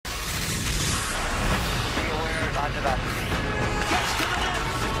to that. Gets to the net.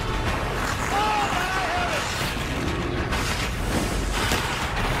 Oh, my heavens!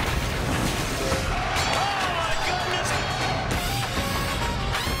 Oh, my goodness!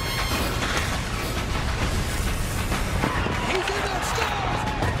 He's in that scores!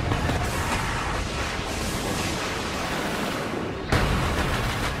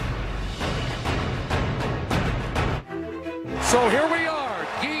 So here we are,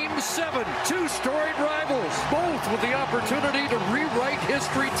 Game 7, two storied rivals, both with the opportunity to rewrite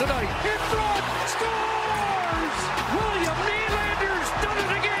history tonight. In front, scores! William Nylander's done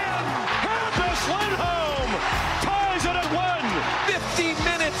it again! Hampus Lindholm ties it at 1. 50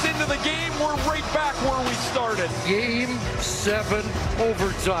 minutes into the game, we're right back where we started. Game 7,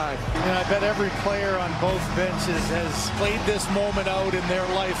 overtime. And I bet every player on both benches has played this moment out in their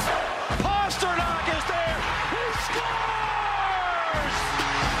life. Pastrnak is there. He scores!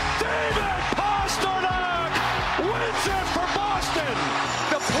 David Pastrnak wins it for Boston.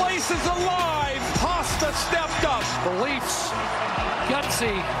 The place is alive. Pasta stepped up. The Leafs,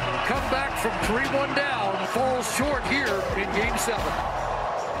 gutsy, come back from 3-1 down, falls short here in Game 7.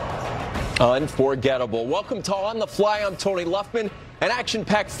 Unforgettable. Welcome to On the Fly. I'm Tony Luffman. An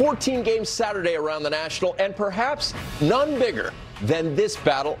action-packed 14-game Saturday around the National, and perhaps none bigger than this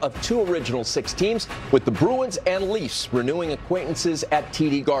battle of two original six teams, with the Bruins and Leafs renewing acquaintances at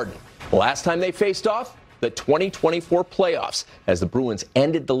TD Garden. The last time they faced off, the 2024 playoffs, as the Bruins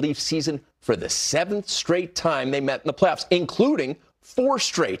ended the Leafs season for the 7th straight time they met in the playoffs, including 4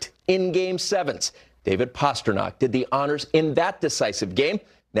 straight in Game 7s. David Pastrnak did the honors in that decisive game,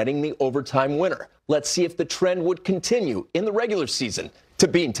 netting the overtime winner. Let's see if the trend would continue in the regular season. To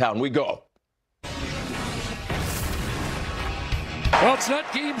Beantown we go. Well, it's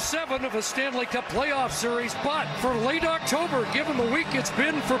not Game 7 of a Stanley Cup playoff series, but for late October, given the week it's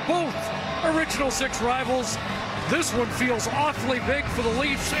been for both original six rivals, this one feels awfully big for the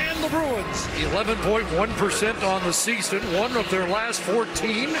Leafs and the Bruins. 11.1% on the season, one of their last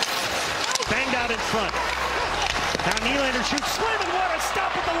 14. Banged out in front. Now Nylander shoots, slamming what a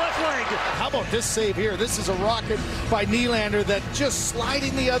stop with the left leg. How about this save here? This is a rocket by Nylander that just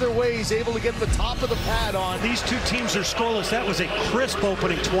sliding the other way. He's able to get the top of the pad on. These two teams are scoreless. That was a crisp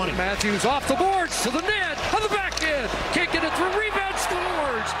opening 20. Matthews off the boards to the net, on the back end. Can't get it through, rebound,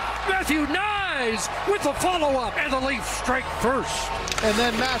 scores. Matthew Nyes with the follow-up, and the Leafs strike first. And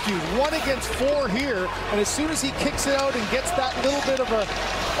then Matthews, 1 against 4 here, and as soon as he kicks it out and gets that little bit of a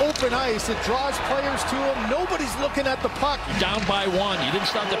open ice, it draws players to him. Nobody's looking at the puck. Down by 1. You didn't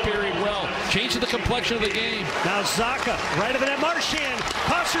start the period well. Changing the complexion of the game. Now Zacha, right of the net, Marchand.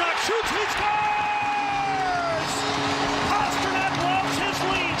 Pastrnak shoots, he scores! Pastrnak loves his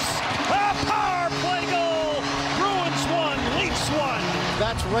Leafs. A power play goal. Bruins 1, Leafs 1.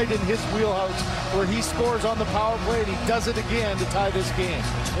 That's right in his wheelhouse, where he scores on the power play, and he does it again to tie this game.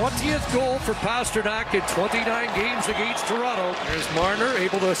 20th goal for Pastrnak in 29 games against Toronto. There's Marner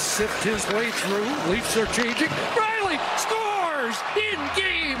able to sift his way through. Leafs are changing. Riley scores in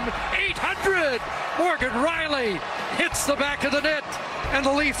game 800. Morgan Riley hits the back of the net, and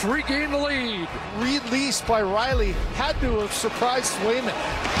the Leafs regain the lead. Released by Riley, had to have surprised Swayman.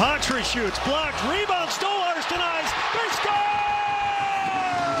 Patra shoots, blocked, rebound, Stolarz denies, they score!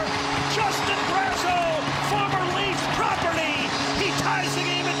 Justin Brazeau, former Leafs property, he ties the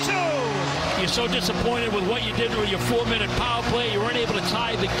game at 2. You're so disappointed with what you did with your 4-minute power play. You weren't able to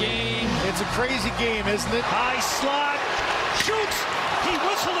tie the game. It's a crazy game, isn't it? High slot, shoots, he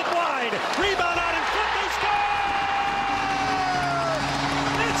whistled it wide, rebound out in front, they score!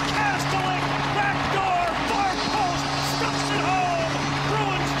 It's Kastelik, backdoor, far post, stuffs it home,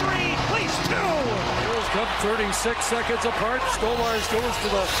 Bruins 3, Leafs 2. Girls come 36 seconds apart. Stolarz goes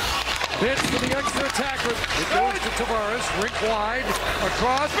to the bench for the extra attacker. It goes to Tavares, rink wide,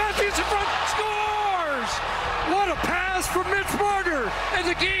 across, Matthews in front, scores! What a pass from Mitch Marner, and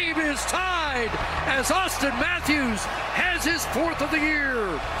the game is tied as Austin Matthews has his 4th of the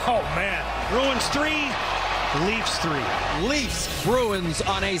year. Oh man, Bruins 3, Leafs 3. Leafs Bruins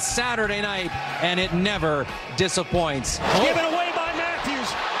on a Saturday night, and it never disappoints. Given away by Matthews,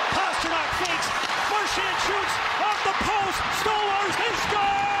 Pastrnak fakes, Marchand shoots, off the post, Stolarz, they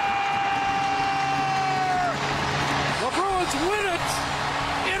score! The Bruins win it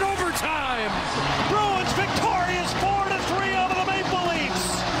in overtime. Bruins victorious 4-3 over the Maple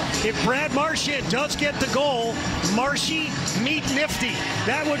Leafs. If Brad Marchand does get the goal, Marshy meet Nifty.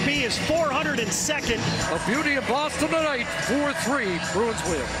 That would be his 402nd. A beauty in Boston tonight, 4-3, Bruins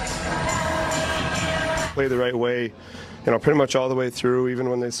win. Play the right way, pretty much all the way through. Even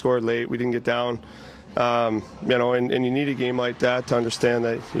when they scored late, we didn't get down. And you need a game like that to understand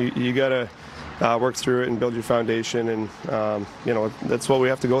that you gotta work through it and build your foundation. And, you know, that's what we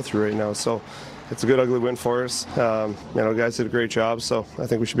have to go through right now. So it's a good, ugly win for us. You know, guys did a great job, so I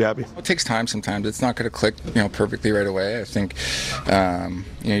think we should be happy. It takes time sometimes. It's not going to click, you know, perfectly right away. I think, you know,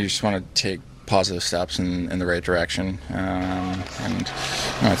 you just want to take positive steps in the right direction. And you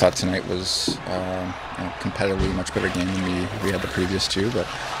know, I thought tonight was you know, competitively a much better game than we had the previous two. But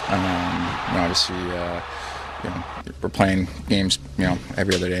you know, obviously, you know, we're playing games, you know,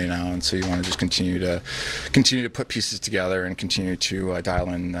 every other day now, and so you want to just continue to put pieces together and continue to dial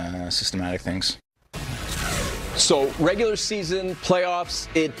in systematic things. So regular season, playoffs,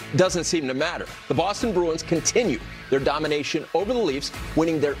 it doesn't seem to matter. The Boston Bruins continue their domination over the Leafs,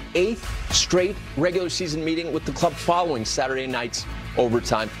 winning their 8th straight regular season meeting with the club following Saturday night's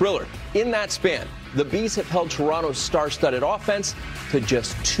overtime thriller. In that span, the Bees have held Toronto's star-studded offense to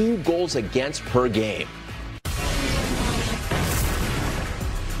just 2 goals against per game.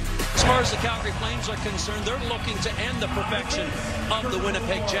 As far as the Calgary Flames are concerned, they're looking to end the perfection of the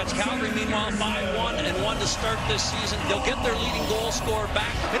Winnipeg Jets. Calgary, meanwhile, 5-1 and 1 to start this season. They'll get their leading goal scorer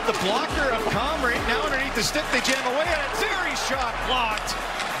back. Hit the blocker of Comrie. Now underneath the stick, they jam away at it. Theory shot blocked.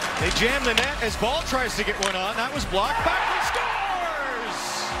 They jam the net as Ball tries to get one on. That was blocked. Backlund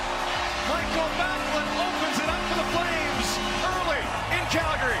scores! Michael Backlund opens it up for the Flames early in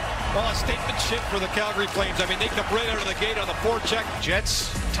Calgary. Well, a statement shift for the Calgary Flames. I mean, they come right out of the gate on the forecheck.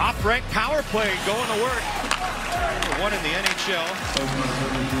 Jets top-ranked power play going to work. One in the NHL. Puck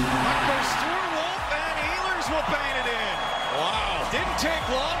goes through Wolf, and Ehlers will bang it in. Wow. Didn't take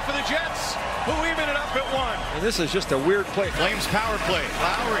long for the Jets, who even it up at 1. And this is just a weird play. Flames power play.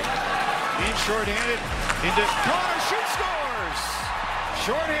 Lowry being shorthanded into Connor. Shoots, scores.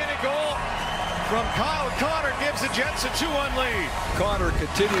 Shorthanded goal from Kyle Connor gives the Jets a 2-1 lead. Connor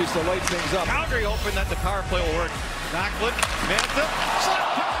continues to light things up. Calgary hoping that the power play will work. Backlund, Mantha, slap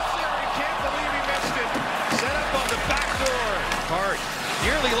pass there. He can't believe he missed it. Set up on the back door. Hart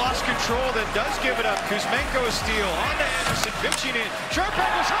nearly lost control, then does give it up. Kuzmenko steal on to Anderson, pitching in. Sharp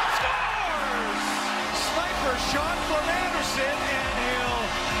angle shot, scores! Sniper shot from Anderson, and he'll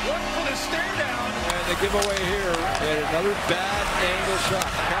look for the stare down. And the giveaway here, and another bad angle shot.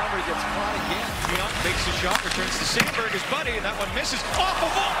 Calgary gets caught again. Young makes the shot, returns to Sandberg, his buddy, and that one misses. Off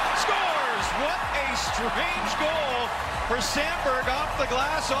of Wolf, scores! What a strange goal for Sandberg off the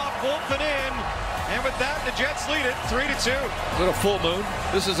glass, off Wolf and in. And with that, the Jets lead it 3-2. Little full moon.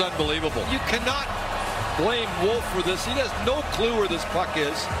 This is unbelievable. You cannot blame Wolf for this. He has no clue where this puck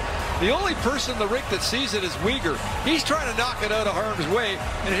is. The only person in the rink that sees it is Weegar. He's trying to knock it out of harm's way,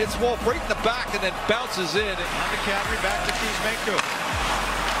 and it hits Wolf right in the back and then bounces in. On to Calgary, back to Kuzmenko.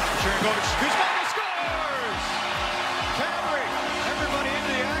 Kuzmenko scores! Calgary, everybody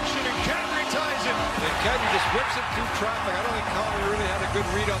into the action, and Calgary ties it. And Calgary just whips it through traffic. I don't think Calgary really had a good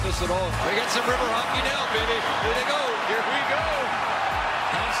read on this at all. We got some river hockey now, baby. Here they go. Here we go.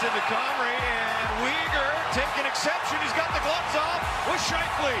 Comes into Comrie, and Weegar taking exception. He's got the gloves off with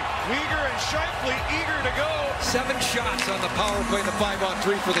Scheifele. Weegar and Scheifele eager to go. 7 shots on the power play, the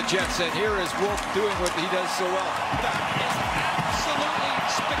 5-on-3 for the Jets, and here is Wolf doing what he does so well. That is absolutely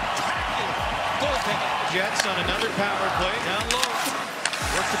spectacular goaltending. Jets on another power play. Down low.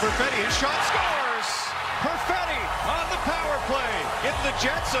 Work to Perfetti. His shot scores. Perfetti on the power play. Give the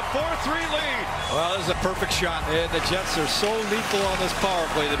Jets a 4-3 lead. Well, this is a perfect shot. And the Jets are so lethal on this power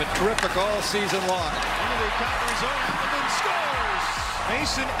play. They've been terrific all season long. Into the Calgary zone. Appleton scores.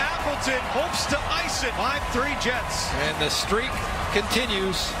 Mason Appleton hopes to ice it. 5-3 Jets. And the streak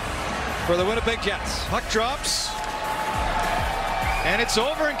continues for the Winnipeg Jets. Puck drops. And it's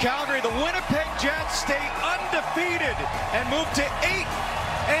over in Calgary. The Winnipeg Jets stay undefeated and move to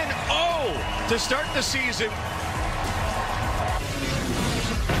 8-0 to start the season.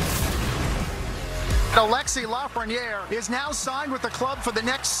 Alexis Lafreniere is now signed with the club for the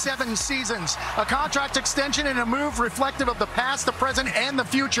next 7 seasons. A contract extension and a move reflective of the past, the present, and the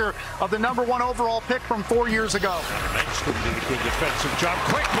future of the #1 overall pick from 4 years ago. Edstrom did a good defensive job.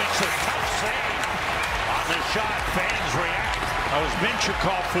 Quick makes a tough save on the shot. Fans react. That was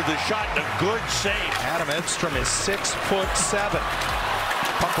Minchikov for the shot and a good save. Adam Edstrom is 6'7".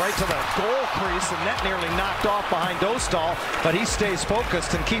 Puck right to the goal crease, and net nearly knocked off behind Dostal, but he stays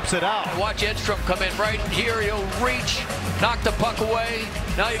focused and keeps it out. Watch Edstrom come in right here. He'll reach, knock the puck away.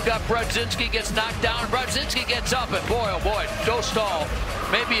 Now you've got Brodzinski gets knocked down. Brodzinski gets up, and boy, oh boy, Dostal,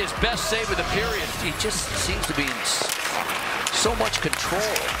 maybe his best save of the period. He just seems to be in so much control.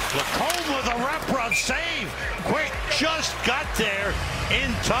 Lacombe with a wraparound save. Quick, just got there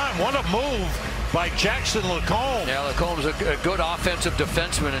in time. What a move by Jackson Lacombe. Yeah, Lacombe's a good offensive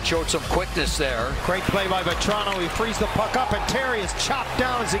defenseman and showed some quickness there. Great play by Vetrano. He frees the puck up, and Terry is chopped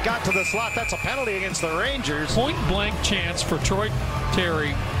down as he got to the slot. That's a penalty against the Rangers. Point blank chance for Troy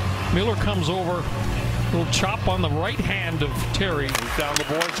Terry. Miller comes over. Little chop on the right hand of Terry. He's down the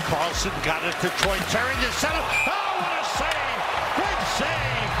boards. Carlson got it to Troy Terry to set up. Oh, what a save! Good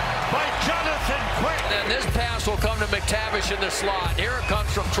save by Jonathan Quick. And this pass will come to McTavish in the slot. Here it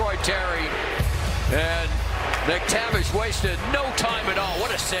comes from Troy Terry. And McTavish wasted no time at all.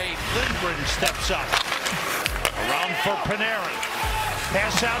 What a save. Lindgren steps up. Around for Panarin.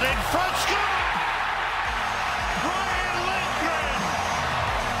 Pass out in front. Score! Ryan Lindgren!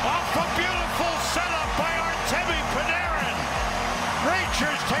 Off a beautiful setup by Artemi Panarin.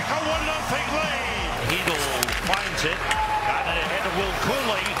 Rangers take a 1-0 lead. Hedl finds it. Got it ahead of Will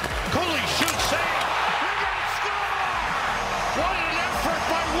Cooley. Cooley shoots, save. They're going to score! What an effort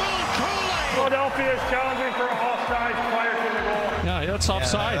by Will Cooley! Philadelphia is challenging for offside prior to the goal. Yeah, that's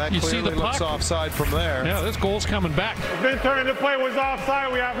offside. That you see the puck. looks offside from there. Yeah, this goal's coming back. Been turning the play was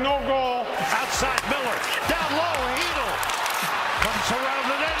offside. We have no goal. Outside Miller. Down low, Hedl. Comes around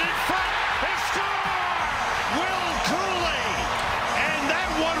the net in front. They score! Will Cooley. And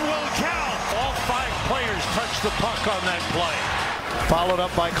that one will count. All 5 players touch the puck on that play. Followed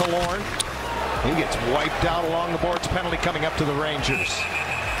up by Killorn. He gets wiped out along the boards. Penalty coming up to the Rangers.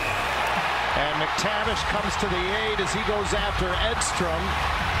 And McTavish comes to the aid as he goes after Edstrom.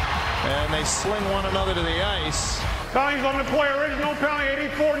 And they sling one another to the ice. Penalties on the play. Original penalty,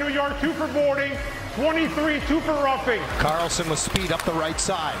 84 New York, 2 for boarding, 23, 2 for roughing. Carlson with speed up the right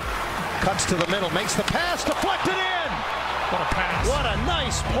side. Cuts to the middle, makes the pass, deflected in. What a pass. What a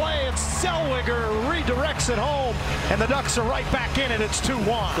nice play. And Zellweger redirects it home. And the Ducks are right back in it. It's 2-1.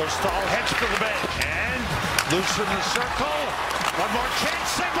 Dostal heads to the bench. And loose in the circle. One more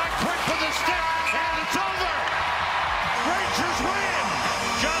chance. Save by Quick with the stick. And it's over. Rangers win.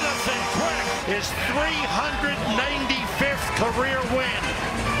 Jonathan Quick, his 395th career win.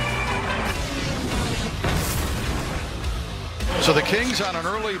 So the Kings on an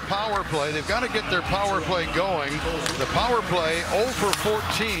early power play. They've got to get their power play going. The power play 0 for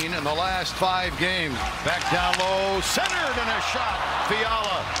 14 in the last 5 games. Back down low, centered, and a shot.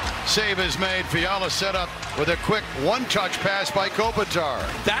 Fiala. Save is made. Fiala set up with a quick one-touch pass by Kopitar.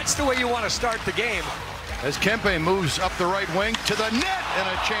 That's the way you want to start the game. As Kempe moves up the right wing to the net, and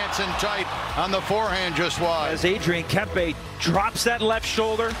a chance in tight on the forehand just wide. As Adrian Kempe drops that left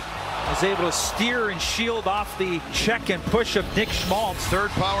shoulder, is able to steer and shield off the check and push of Nick Schmaltz.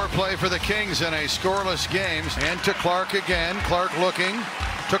 Third power play for the Kings in a scoreless game. And to Clark again. Clark looking.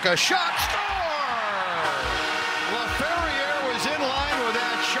 Took a shot. Score! LaFerriere was in line with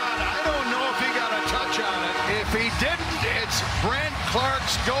that shot. I don't know if he got a touch on it. If he didn't, it's Brent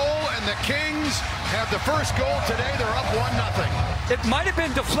Clark's goal, and the Kings have the first goal today. They're up 1-0. It might have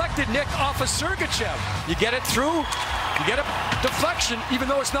been deflected, Nick, off of Sergachev. You get it through. You get a deflection, even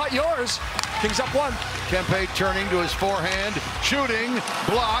though it's not yours. Kings up 1. Kempe turning to his forehand, shooting,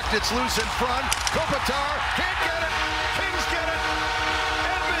 blocked. It's loose in front. Kopitar can't get it. Kings get it.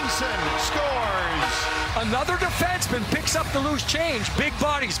 Edmondson scores. Another defenseman picks up the loose change. Big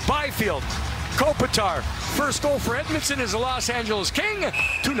bodies, Byfield, Kopitar. First goal for Edmondson is a Los Angeles King.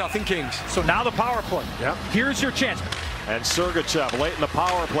 2-0 Kings. So now the power play. Yep. Here's your chance. And Sergachev late in the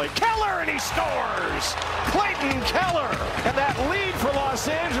power play. Keller, and he scores! Clayton Keller! And that lead for Los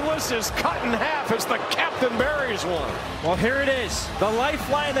Angeles is cut in half as the captain buries one. Well, here it is. The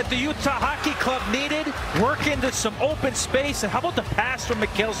lifeline that the Utah Hockey Club needed. Work into some open space. And how about the pass from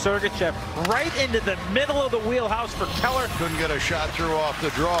Mikhail Sergachev? Right into the middle of the wheelhouse for Keller. Couldn't get a shot through off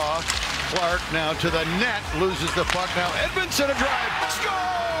the draw. Clark now to the net. Loses the puck now. Edmondson a drive.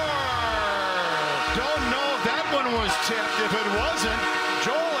 Score! Don't know if that one was tipped. If it wasn't,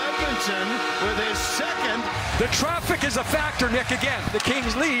 Joel Edmondson with his second. The traffic is a factor, Nick, again. The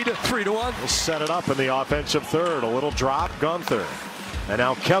Kings lead 3-1. We'll set it up in the offensive third. A little drop, Gunther. And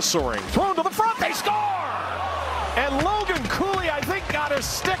now Kesselring thrown to the front. They score! And Logan Cooley, I think, got a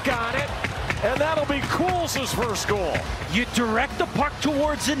stick on it. And that'll be Cool's first goal. You direct the puck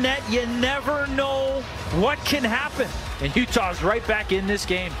towards the net. You never know what can happen. And Utah's right back in this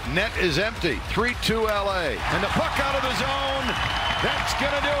game. Net is empty. 3-2 LA. And the puck out of the zone. That's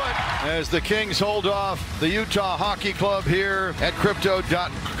going to do it. As the Kings hold off the Utah Hockey Club here at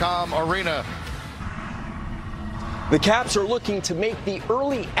Crypto.com Arena. The Caps are looking to make the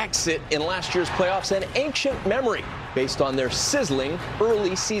early exit in last year's playoffs an ancient memory based on their sizzling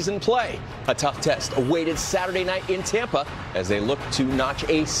early season play. A tough test awaited Saturday night in Tampa as they look to notch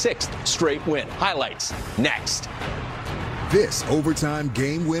a 6th straight win. Highlights next. This overtime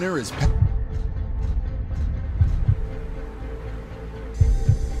game winner is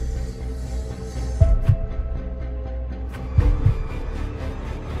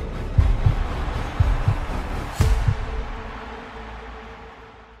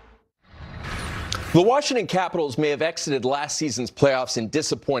The Washington Capitals may have exited last season's playoffs in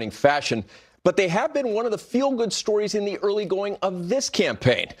disappointing fashion, but they have been one of the feel-good stories in the early going of this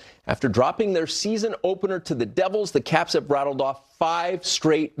campaign. After dropping their season opener to the Devils, the Caps have rattled off 5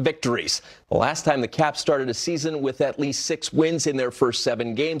 straight victories. The last time the Caps started a season with at least 6 wins in their first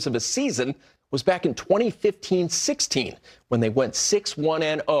 7 games of a season was back in 2015-16, when they went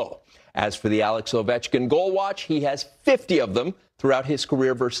 6-1-0. As for the Alex Ovechkin goal watch, he has 50 of them throughout his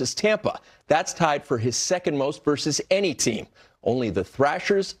career versus Tampa. That's tied for his second most versus any team. Only the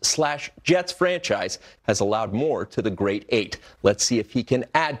Thrashers/Jets franchise has allowed more to the Great 8. Let's see if he can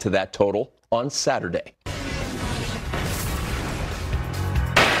add to that total on Saturday.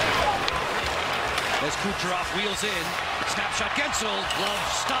 As Kucherov wheels in, snapshot Gensel,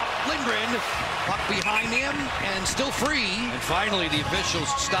 glove stop Lindgren, puck behind him and still free. And finally the officials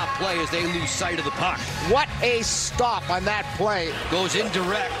stop play as they lose sight of the puck. What a stop on that play. Goes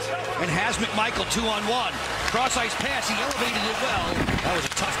indirect and has McMichael 2-on-1. Cross ice pass, he elevated it well. That was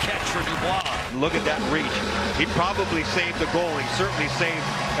a tough catch for Dubois. Look at that reach. He probably saved the goal. He certainly saved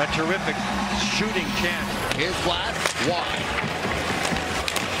a terrific shooting chance. Here's flat, wide.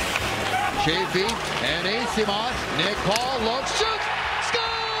 Chafee and Asimov. Nick Paul looks, shoots, scores!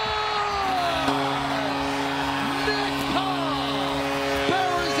 Nick Paul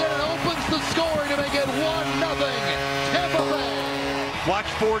buries it and opens the scoring to make it 1-0 Tampa Bay. Watch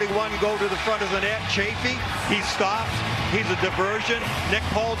 41 go to the front of the net. Chafee, he stops. He's a diversion. Nick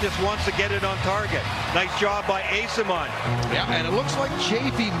Paul just wants to get it on target. Nice job by Asimov. Yeah, and it looks like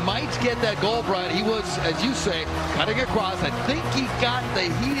Chafee might get that goal, Brian. He was, as you say, cutting across. I think he got the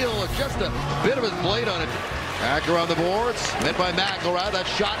heel or just a bit of his blade on it. Back around the boards, met by McElrath. That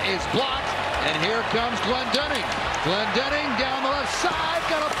shot is blocked, and here comes Glendening. Glendening down the left side,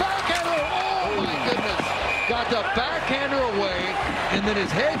 got a backhander. Oh my goodness! Got the backhander away, and then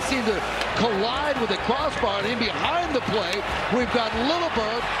his head seemed to collide with the crossbar. And in behind the play, we've got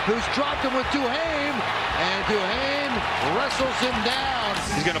Littleberg, who's dropped him with Duhaime, and Duhaime wrestles him down.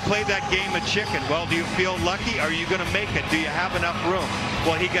 He's going to play that game of chicken. Well, do you feel lucky? Are you going to make it? Do you have enough room?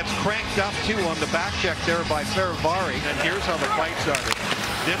 Well, he gets cranked up, too, on the back check there by Faravari. And here's how the fight started.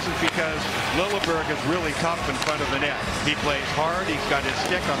 This is because Littleberg is really tough in front of the net. He plays hard. He's got his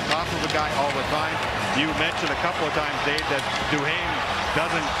stick on top of the guy all the time. You mentioned a couple of times, Dave, that Duhaime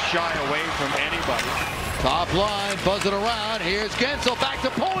doesn't shy away from anybody. Top line, buzzing around. Here's Gensel back to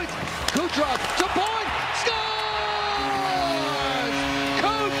point. Kucherov to point. Scores!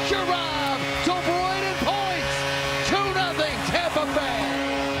 Kucherov to Broyden points. 2-0 Tampa Bay.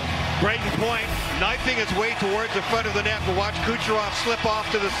 Brayden Point knifing his way towards the front of the net, but watch Kucherov slip off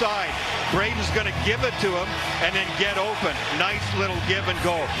to the side. Brayden's going to give it to him and then get open. Nice little give and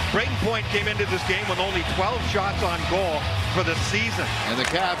go. Brayden Point came into this game with only 12 shots on goal for the season. And the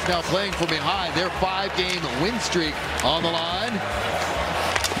Caps now playing from behind. Their 5-game win streak on the line.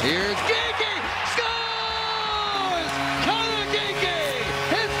 Here's Gigi. Scores! Connor Gigi,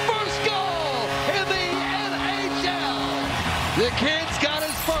 his first goal in the NHL. The kid's got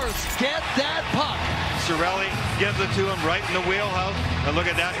his first. Get that puck. Cirelli gives it to him right in the wheelhouse. And look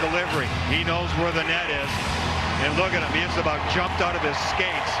at that delivery. He knows where the net is. And look at him. He just about jumped out of his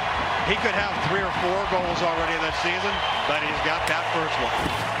skates. He could have 3 or 4 goals already this season, but he's got that first one.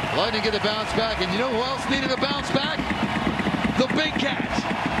 Lightning get the bounce back, and you know who else needed a bounce back? The Big Cat.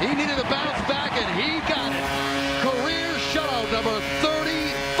 He needed a bounce back, and he got it. Career shutout number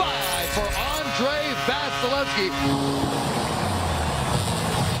 35 for Andrei Vasilevsky.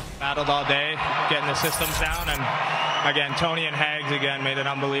 Battled all day, getting the systems down, and again, Tony and Hags again made an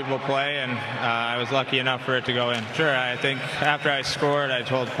unbelievable play, and I was lucky enough for it to go in. Sure, I think after I scored, I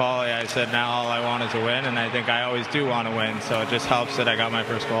told Paulie, I said, now all I want is a win, and I think I always do want to win, so it just helps that I got my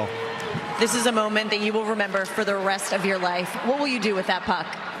first goal. This is a moment that you will remember for the rest of your life. What will you do with that puck?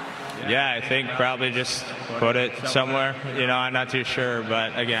 Yeah, I think probably just put it somewhere. You know, I'm not too sure,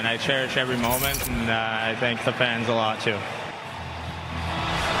 but again, I cherish every moment, and I thank the fans a lot too.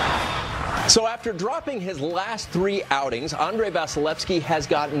 So after dropping his last 3 outings, Andrei Vasilevsky has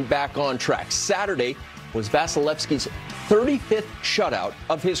gotten back on track. Saturday was Vasilevsky's 35th shutout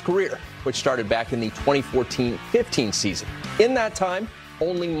of his career, which started back in the 2014-15 season. In that time,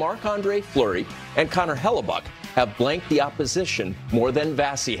 only Marc-Andre Fleury and Connor Hellebuck have blanked the opposition more than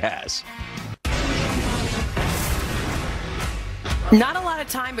Vasi has. Not a lot of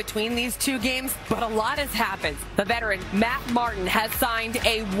time between these two games, but a lot has happened. The veteran Matt Martin has signed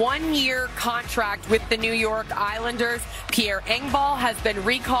a one-year contract with the New York Islanders. Pierre Engvall has been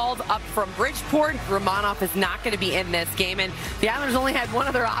recalled up from Bridgeport. Romanov is not going to be in this game, and the Islanders only had one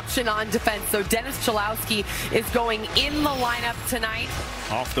other option on defense, so Dennis Cholowski is going in the lineup tonight.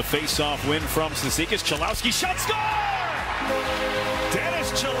 Off the face-off win from Cizikas. Cholowski shot, score!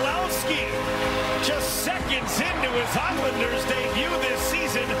 Dennis Cholowski, just seconds into his Islanders debut this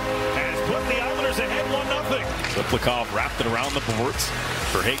season, has put the Islanders ahead 1-0. Ziplikov wrapped it around the boards.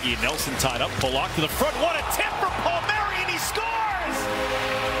 Verhaeghe and Nelson tied up. Polak to the front. What a tip for Palmieri, and he scores!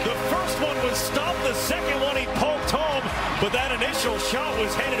 The first one was stopped. The second one he poked home, but that initial shot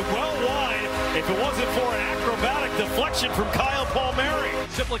was headed well wide if it wasn't for an acrobatic deflection from Kyle Palmieri.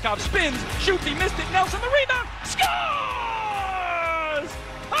 Ziplikov spins, shoots, he missed it. Nelson, the rebound, scores!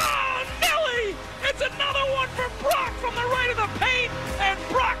 Oh, Nelly! It's another one for Brock from the right of the paint, and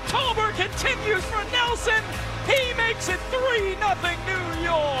Brock Tolber continues for Nelson. He makes it 3-0 New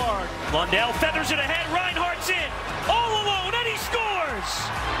York. Lundell feathers it ahead. Reinhart's in, all alone, and he scores.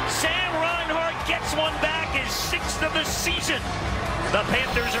 Sam Reinhart gets one back, his 6th of the season. The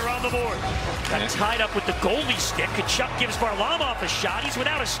Panthers are on the board. Got tied up with the goalie stick. Kachuk gives Varlamov a shot. He's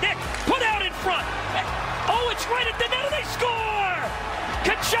without a stick. Put out in front. Oh, it's right at the net, and they score!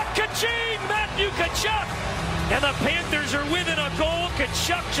 Kachuk, Kaching, Matthew Kachuk. And the Panthers are within a goal.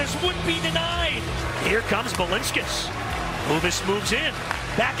 Kachuk just wouldn't be denied. Here comes Balinskis. Lubis moves in.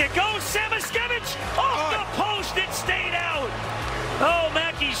 Back it goes. Samaskevich off the post. It stayed out. Oh,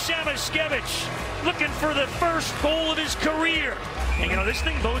 Mackie Samaskevich looking for the first goal of his career. And, you know, this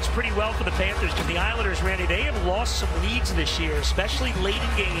thing bodes pretty well for the Panthers because the Islanders, Randy, they have lost some leads this year, especially late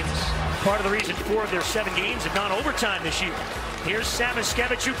in games. Part of the reason 4 of their 7 games have gone overtime this year. Here's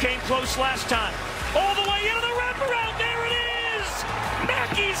Samaskevich, who came close last time. All the way into the wraparound. There it is.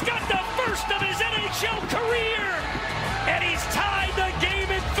 Mackey's got the first of his NHL career. And he's tied the game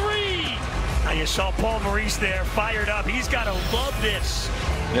at 3. Now you saw Paul Maurice there, fired up. He's got to love this.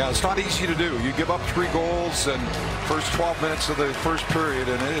 Yeah, it's not easy to do. You give up 3 goals in first 12 minutes of the first period,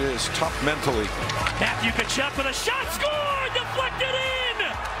 and it is tough mentally. Matthew Kachuk with a shot, scored, deflected in.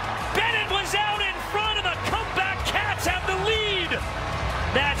 Bennett was out in front, and the comeback Cats have the lead.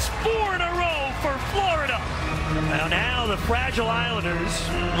 That's 4 in a row for Florida. Now the fragile Islanders,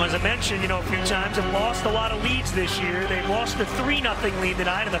 as I mentioned, a few times, have lost a lot of leads this year. They lost a 3-0 lead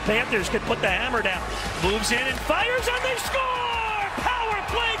tonight, and the Panthers could put the hammer down. Moves in and fires, and they score! Power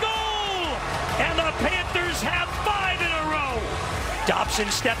play goal! And the Panthers have 5 in a row.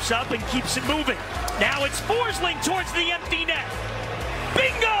 Dobson steps up and keeps it moving. Now it's Forsling towards the empty net.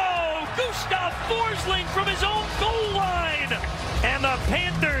 Bingo! Gustav Forsling from his own goal line. And the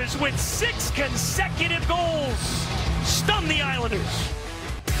Panthers, with 6 consecutive goals, stun the Islanders.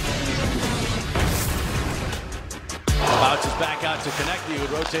 Bounces back out to connect. He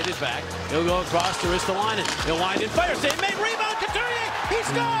would rotate it back. He'll go across to Ristolainen. He'll wind in, fire save, made, rebound, Couturier! He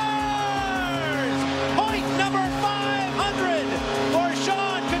scores! Point number 500 for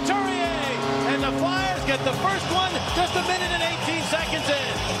Sean Couturier. And the Flyers get the first one just a minute and 18 seconds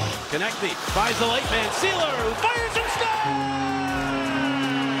in. Connecty finds the late man, Sealer, who fires and scores!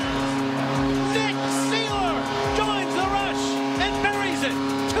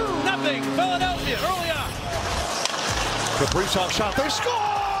 Philadelphia early on. Kaprizov shot, they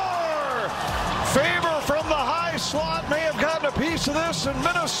score! Faber from the high slot may have gotten a piece of this, and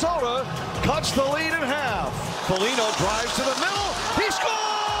Minnesota cuts the lead in half. Foligno drives to the middle, he scores!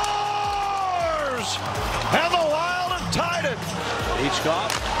 And the Wild have tied it.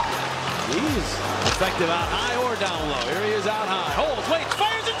 Hitchcock, he's effective out high or down low. Here he is out high, holds, waits,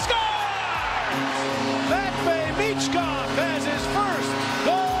 fires and scores! Matvei Hitchcock has his first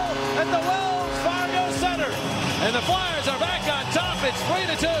goal at the Wells Fargo Center. And the Flyers are back on top. It's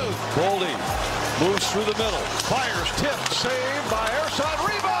 3-2. Boldy moves through the middle. Fires, tip, saved by Ersson.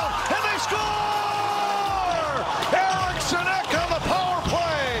 Rebound, and they score! Eriksson Ek on the power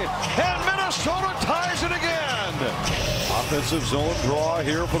play. And Minnesota ties it again. Offensive zone draw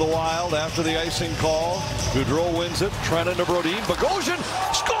here for the Wild after the icing call. Gaudreau wins it. Trent into Brodin. Bogosian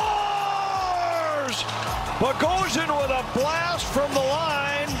scores! Bogosian with a blast from the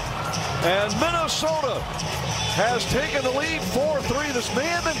line. And Minnesota has taken the lead 4-3. This may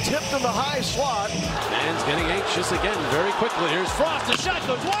have been tipped in the high slot. Man's getting anxious again very quickly. Here's Frost. The shot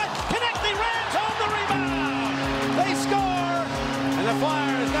goes wide. Connecting, Rams home the rebound. They score. And the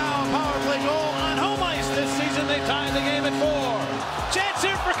Flyers now a power play goal on home ice this season. They tie the game at 4. Chance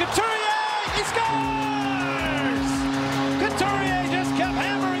here for Couturier. He scores. Couturier just kept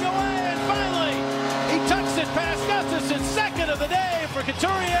hammering away. And finally, he tucks it past Gustafsson. Second of the day for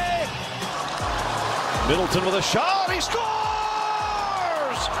Couturier. Middleton with a shot. He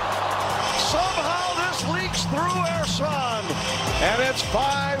scores! Somehow this leaks through Ersan. And it's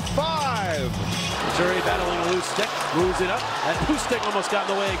 5-5. Couturier battling a loose stick. Moves it up. That loose stick almost got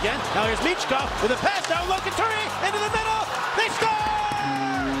in the way again. Now here's Michkov with a pass down low. Couturier into the middle. They score!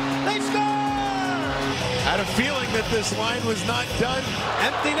 They score! Had a feeling that this line was not done.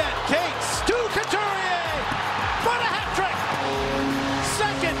 Empty net. Cates to Couturier for the hat trick.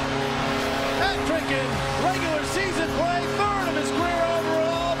 Second hat trick in regular season play. Third of his career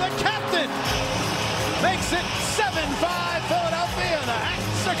overall. The captain makes it 7-5 Philadelphia. The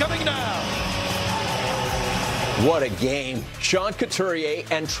Hats are coming down. What a game. Sean Couturier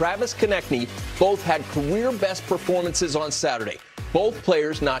and Travis Konechny both had career best performances on Saturday. Both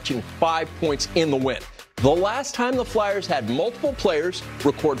players notching 5 points in the win. The last time the Flyers had multiple players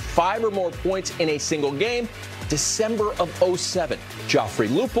record 5 or more points in a single game, December of '07. Joffrey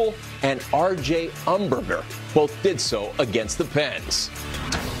Lupul and R.J. Umberger both did so against the Pens.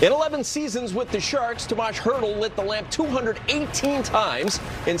 In 11 seasons with the Sharks, Tomas Hertl lit the lamp 218 times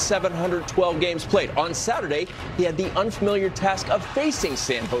in 712 games played. On Saturday, he had the unfamiliar task of facing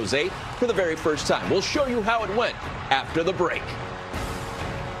San Jose for the very first time. We'll show you how it went after the break.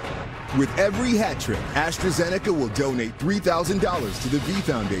 With every hat trick, AstraZeneca will donate $3,000 to the V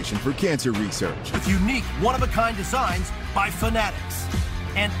Foundation for Cancer Research. With unique, one-of-a-kind designs by Fanatics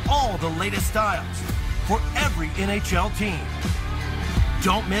and all the latest styles for every NHL team.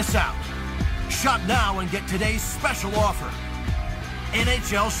 Don't miss out. Shop now and get today's special offer.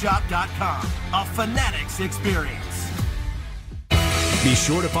 NHLShop.com, a Fanatics experience. Be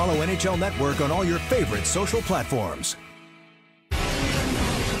sure to follow NHL Network on all your favorite social platforms.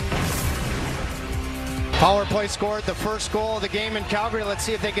 Power play scored the first goal of the game in Calgary. Let's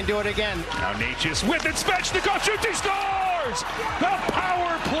see if they can do it again. Now Natchez with it. Svechnikov shoots. He scores! The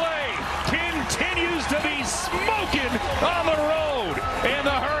power play continues to be smoking on the road. And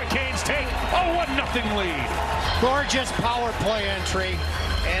the Hurricanes take a 1-0 lead. Gorgeous power play entry.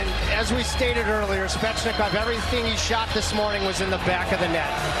 And as we stated earlier, Svechnikov, everything he shot this morning was in the back of the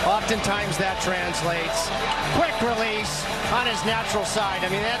net. Oftentimes that translates. Quick release on his natural side. I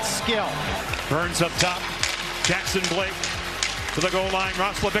mean, that's skill. Burns up top. Jackson Blake to the goal line.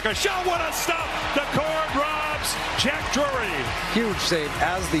 Roslovic, a shot. What a stop. The cord robs Jack Drury. Huge save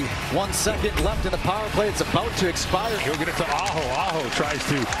as the 1 second left in the power play. It's about to expire. He'll get it to Aho. Aho tries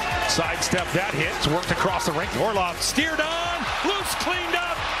to sidestep that hit. It's worked across the rink. Orlov steered on. Loose, cleaned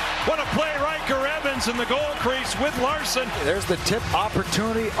up. What a play, Riker Evans in the goal crease with Larson. There's the tip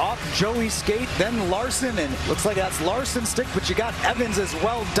opportunity off Joey's skate, then Larson, and looks like that's Larson's stick, but you got Evans as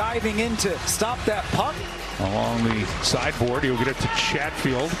well diving in to stop that puck. Along the sideboard, he'll get it to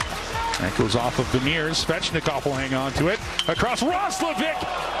Chatfield. That goes off of Beniers. Svechnikov will hang on to it. Across Roslovic,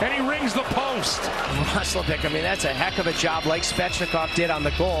 and he rings the post. Roslovic, I mean, that's a heck of a job like Svechnikov did on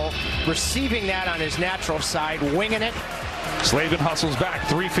the goal. Receiving that on his natural side, winging it. Slavin hustles back.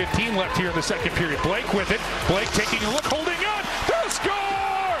 3:15 left here in the second period. Blake with it. Blake taking a look, holding on. The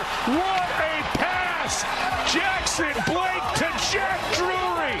score! What a pass! Jackson Blake to Jack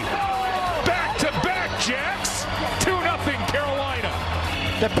Drury. Back-to-back Jacks. 2-0 Carolina.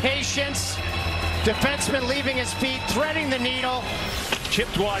 The patience. Defenseman leaving his feet, threading the needle.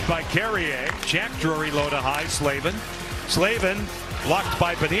 Chipped wide by Carrier. Jack Drury low to high. Slavin. Slavin blocked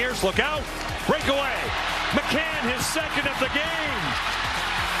by Beniers. Look out. Breakaway. McCann, his second of the game.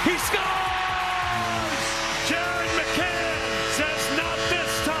 He scores! Jared McCann says, not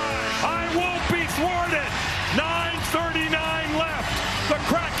this time. I won't be thwarted. 9:39 left. The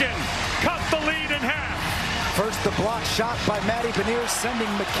Kraken cut the lead in half. First, the block shot by Matty Beniers,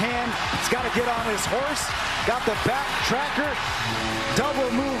 sending McCann. He's got to get on his horse. Got the back tracker. Double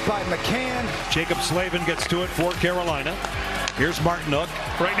move by McCann. Jacob Slavin gets to it for Carolina. Here's Martinook.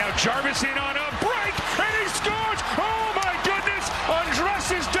 Right now, Jarvis in on a break, and he scores! Oh my goodness!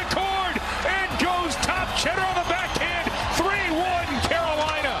 Undresses Decord and goes top cheddar on the backhand. 3-1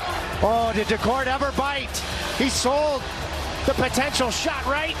 Carolina. Oh, did Decord ever bite? He sold the potential shot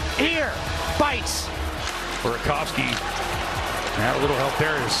right here. Bites. Burakovsky had a little help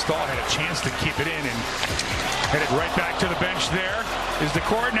there. His Stahl had a chance to keep it in and headed right back to the bench there. Is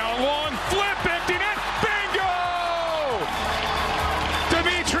Decord now a long flip, empty net. Bingo!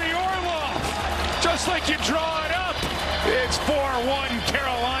 Dmitry Orlov, just like you draw it up. It's 4-1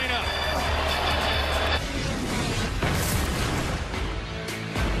 Carolina.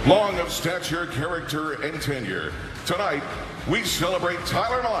 Long of stature, character, and tenure. Tonight, we celebrate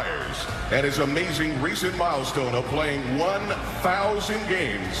Tyler Myers and his amazing recent milestone of playing 1,000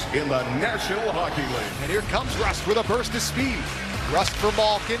 games in the National Hockey League. And here comes Rust with a burst of speed. Rust for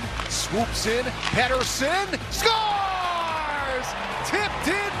Malkin, swoops in, Pettersson, scores! Tipped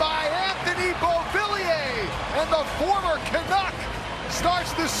in by Anthony Beauvillier, and the former Canuck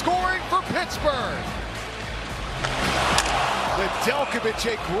starts the scoring for Pittsburgh. Nedeljkovic,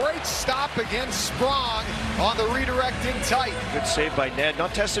 a great stop against Sprong on the redirect in tight. Good save by Ned.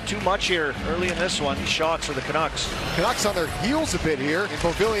 Not tested too much here early in this one. Shots for the Canucks. Canucks on their heels a bit here, and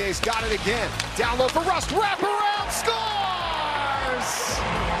Beauvillier's got it again. Down low for Rust, wrap around, scores!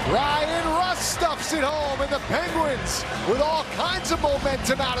 Ryan Rust stuffs it home, and the Penguins, with all kinds of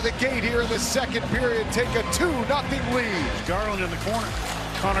momentum out of the gate here in the second period, take a 2-0 lead. Garland in the corner.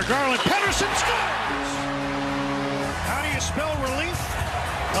 Connor Garland, Pettersson scores! How do you spell relief?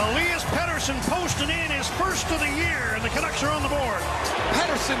 Elias Pettersson posted in his first of the year, and the Canucks are on the board.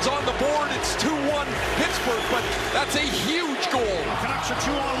 Pettersson's on the board. It's 2-1 Pittsburgh, but that's a huge goal. The Canucks are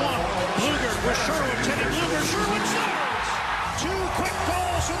 2-on-1. Bluger with Sherwood, Teddy Bluger. Sherwood scores! Two quick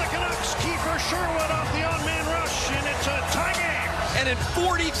goals for the Canucks. Kiefer Sherwood off the on-man rush, and it's a tie game. And in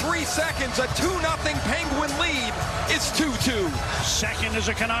 43 seconds, a 2-0 Penguin lead is 2-2. Second is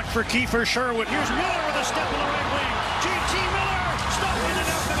a Canuck for Kiefer Sherwood. Here's Miller with a step in the right wing. JT Miller, stuffed in and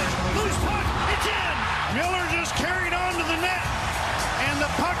out of it. Loose puck, it's in. Miller just carried on to the net, and the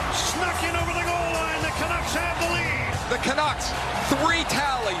puck snuck in over the goal line. The Canucks have the lead. The Canucks, 3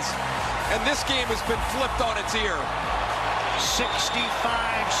 tallies, and this game has been flipped on its ear. 65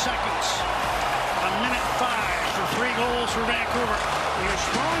 seconds. A minute 5 for 3 goals for Vancouver. Here's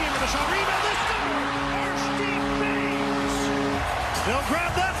Sprong in with a shot. Rebound this time. Archdeep Baines. They'll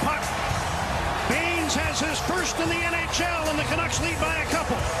grab that puck. Baines has his first in the NHL, and the Canucks lead by a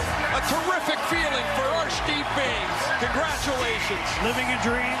couple. A terrific feeling for Archdeep Baines. Congratulations. Living a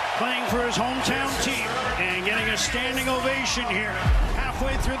dream, playing for his hometown team, and getting a standing ovation here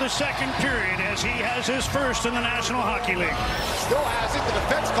halfway through the second period as he has his first in the National Hockey League. Still has it. The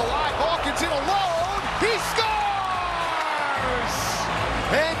defense collide. Malkin's in alone. He scores!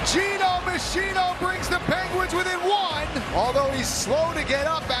 And Gino Machino brings the Penguins within 1, although he's slow to get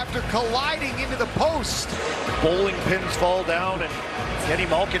up after colliding into the post. Bowling pins fall down, and Kenny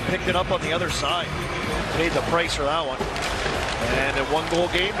Malkin picked it up on the other side. Paid the price for that one. And a 1-goal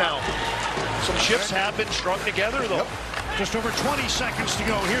game now. Some shifts have been strung together, though. Yep. Just over 20 seconds to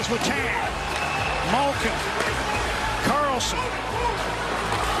go. Here's Letang. Malkin. Carlson.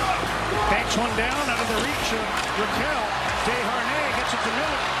 Banks one down out of the reach of Raquel. Desharnais gets it to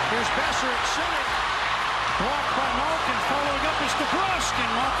Miller. Here's Besser at center. Blocked by Malkin. Following up is DeBrusk,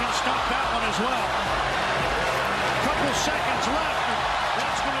 and Malkin stopped that one as well. Couple seconds left.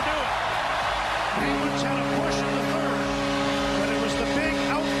 That's going to do it. Penguins had a push in the third, but it was the big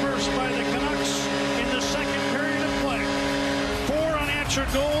outburst by the Canucks in the second period of play. 4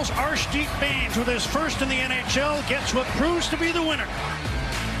 unanswered goals. Archdeep Baines, with his first in the NHL, gets what proves to be the winner.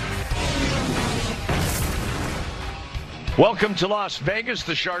 Welcome to Las Vegas.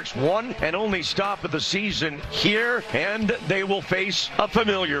 The Sharks' one and only stop of the season here, and they will face a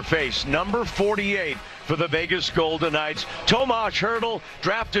familiar face, number 48 for the Vegas Golden Knights. Tomas Hertl,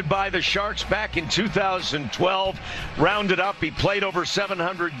 drafted by the Sharks back in 2012, rounded up. He played over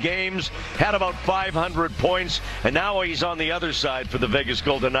 700 games, had about 500 points, and now he's on the other side for the Vegas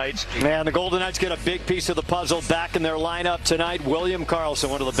Golden Knights. Man, the Golden Knights get a big piece of the puzzle back in their lineup tonight. William Karlsson,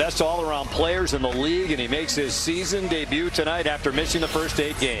 one of the best all-around players in the league, and he makes his season debut tonight after missing the first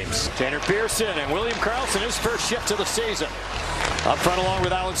 8 games. Tanner Pearson and William Karlsson, his first shift of the season. Up front along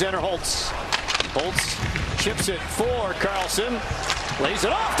with Alexander Holtz. Holtz chips it for Karlsson. Lays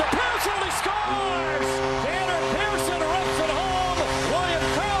it off to Pearson. He scores! Tanner Pearson rips it home. William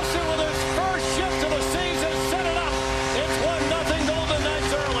Karlsson with his first shift of the season set it up. It's 1-0 Golden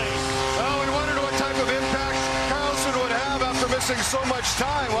Knights early. Well, we wondered what type of impact Karlsson would have after missing so much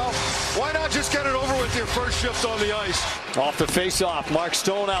time. Well, why not just get it over with your first shift on the ice? Off the face-off, Mark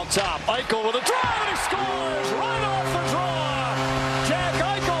Stone out top. Eichel with a drive, and he scores right off the draw. Jack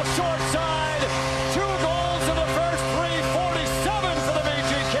Eichel short side. 2 goals in the first 3:47 for the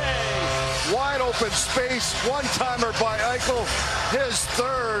VGK. Wide open space, one-timer by Eichel. His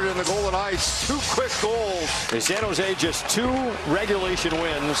third in the Golden Knights. 2 quick goals. San Jose just 2 regulation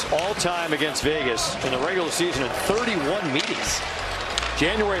wins all time against Vegas in the regular season in 31 meetings.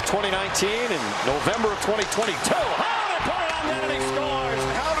 January of 2019 and November of 2022. Howden put it on net and he scores.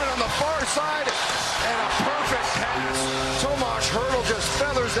 Howden on the far side, and a perfect pass. Tomas Hertl just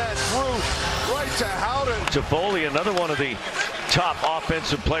feathers that through right to Howden. Toffoli, another one of the top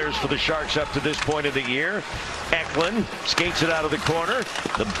offensive players for the Sharks up to this point of the year. Eklund skates it out of the corner.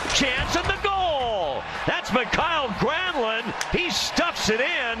 The chance and the goal. That's Mikael Granlund. He stuffs it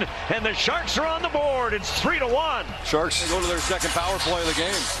in, and the Sharks are on the board. It's 3-1. Sharks go to their second power play of the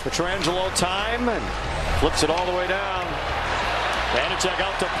game. Pietrangelo time and flips it all the way down. Vanacek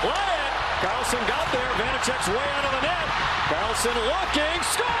out to play it. Carlson got there. Vanacek's way out of the net. Carlson looking,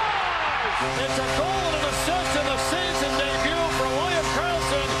 scores! It's a goal and an assist in the season debut for William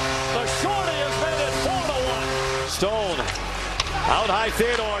Karlsson. The shorty has made it 4-1. Stone out high,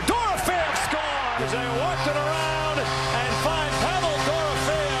 Theodore. Dorofeev scores. They worked it around and find Pavel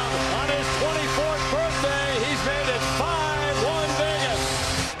Dorofeev on his 24th birthday. He's made it 5-1 Vegas.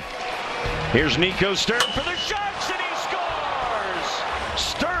 Here's Nico Sturm for the Sharks, and he scores!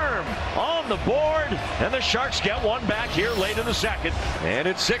 Sturm on the board, and the Sharks get one back here late in the second, and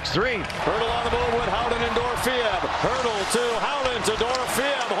it's 6-3. Hurdle on the move with Howden and Dorofeev. Hurdle to Howden to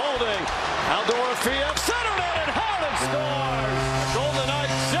Dorofeev, holding. Now Dorofeev centered it, and Howden scores! The Golden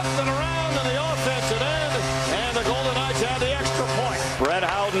Knights zipped it around in the offensive end, and the Golden Knights had the extra point. Brett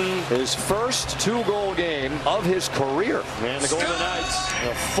Howden, his first 2-goal game of his career, and the Golden Knights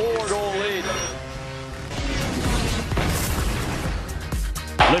a 4-goal lead.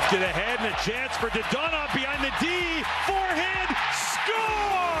 Lifted ahead and a chance for Dadonov behind the D. Forehand,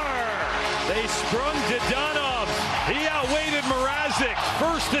 score! They sprung Dadonov. He outweighted Mrazek.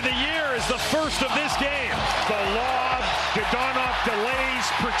 First of the year is the first of this game. The lob, Dadonov delays,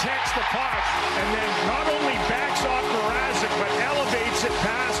 protects the puck, and then not only backs off Mrazek, but elevates it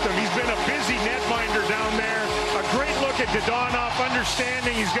past him. He's been a busy netminder down there. A great look at Dadonov,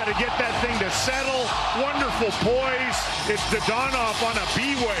 understanding he's got to get that thing to settle. Wonderful poise. It's Dadonov on a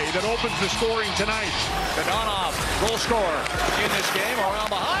B-way that opens the scoring tonight. Dadonov, goal scorer in this game. Around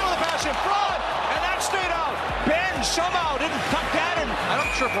behind with a pass in front, and that stayed out. Ben somehow didn't tuck that in. I'm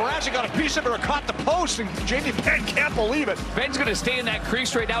not sure if Mrazek got a piece of it or caught the post, and Jamie Benn can't believe it. Ben's going to stay in that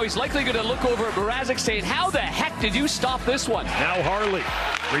crease right now. He's likely going to look over at Mrazek saying, how the heck did you stop this one? Now Harley,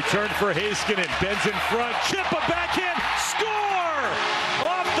 return for Heiskanen. Ben's in front, chip a backhand, score!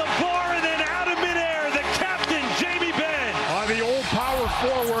 Off the bar and then out of midair, the captain, Jamie Benn. The old power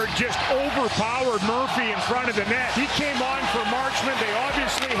forward just overpowered Murphy in front of the net. He came on for Marchment. They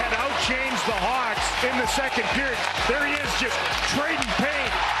obviously had outchanged the Hawks in the second period. There he is, just trading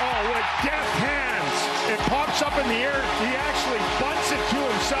paint. Oh, with deft hands. It pops up in the air. He actually bunts it to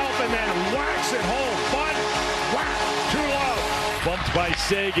himself and then whacks it home. Bunt, whack, too low. Bumped by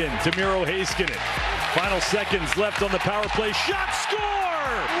Sagan to Miro Heiskanen. Final seconds left on the power play. Shot,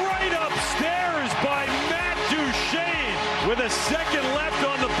 score! Right upstairs by Matt Duchene. With a second left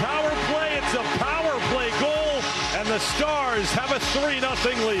on the power play, it's a power play goal, and the Stars have a 3-0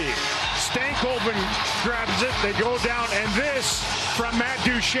 lead. Stankoven grabs it, they go down, and this from Matt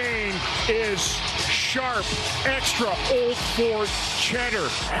Duchene is sharp, extra Old Fort cheddar.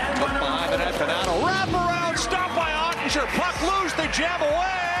 Behind the net, Donato, wrap around, stopped by Ottinger, puck loose, they jam away.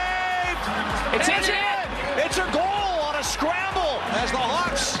 It's in. It's a goal on a scramble as the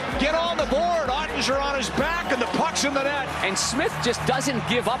Hawks get on the board. Ottinger on his back, and the puck's in the net. And Smith just doesn't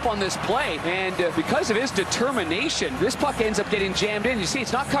give up on this play, and because of his determination, this puck ends up getting jammed in. You see,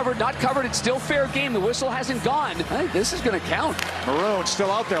 it's not covered, it's still fair game. The whistle hasn't gone. I think this is going to count. Maroon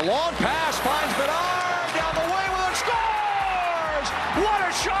still out there, long pass, finds Bedard, down the way with it, scores! What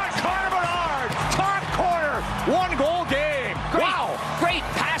a shot, Connor Bedard! Top corner, 1-goal game. Wow! Great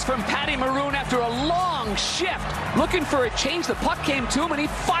pass from Patty Maroon after a long shift. Looking for a change, the puck came to him and he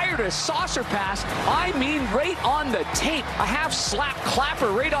fired a saucer pass. I mean, right on the tape. A half slap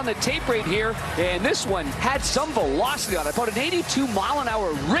clapper right on the tape right here. And this one had some velocity on it. About an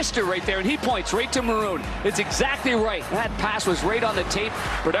 82-mile-an-hour wrister right there, and he points right to Maroon. It's exactly right. That pass was right on the tape.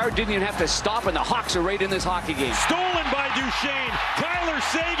 Bedard didn't even have to stop, and the Hawks are right in this hockey game. Stolen by Duchene. Tyler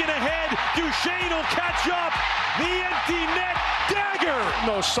Sagan ahead. Duchene will catch up. The empty net dagger.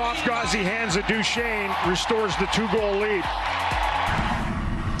 No soft gauzy hands of Duchene restores the 2-goal lead.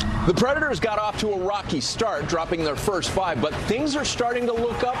 The Predators got off to a rocky start, dropping their first 5, but things are starting to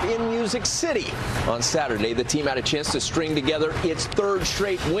look up in Music City. On Saturday, the team had a chance to string together its 3rd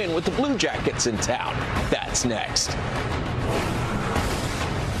straight win with the Blue Jackets in town. That's next.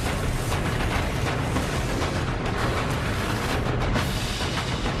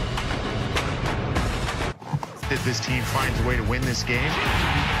 If this team finds a way to win this game. A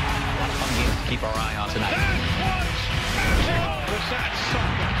lot of fun games to keep our eye on tonight. Was that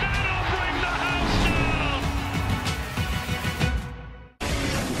something? That'll bring the house down!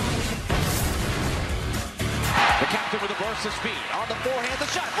 The captain with a burst of speed. On the forehand,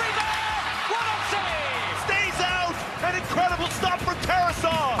 the shot. Rebound! What a save! Stays out! An incredible stop!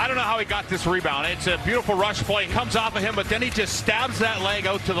 how he got this rebound. It's a beautiful rush play. Comes off of him, but then he just stabs that leg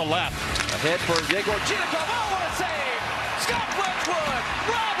out to the left. Ahead for Yegor Chinakhov. Oh, what a save! Scott Wedgwood!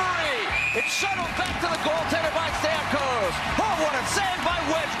 Robbery! It's shuttled back to the goaltender by Stamkos. Oh, what a save by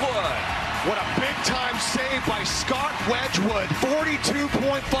Wedgwood! What a big-time save by Scott Wedgwood.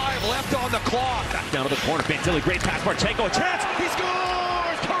 42.5 left on the clock. Back down to the corner. Fantilli, great pass. Marchenko, a chance. He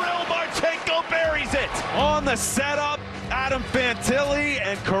scores! Kirill Marchenko buries it. On the setup, Adam Fantilli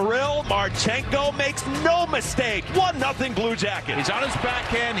and Kirill Marchenko makes no mistake. 1-0 Blue Jackets. He's on his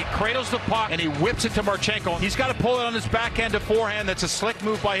backhand, he cradles the puck, and he whips it to Marchenko. He's got to pull it on his backhand to forehand. That's a slick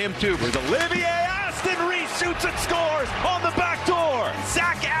move by him, too. With Olivier Aston-Reese shoots and scores on the back door.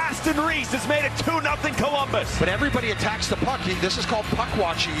 Zach Aston-Reese has made it 2-0 Columbus. But everybody attacks the puck. This is called puck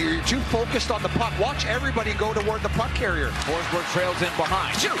watching. You're too focused on the puck. Watch everybody go toward the puck carrier. Forsberg trails in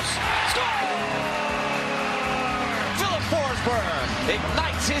behind. Shoots! Score! Forsberg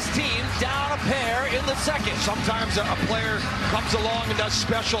ignites his team down a pair in the second. Sometimes a player comes along and does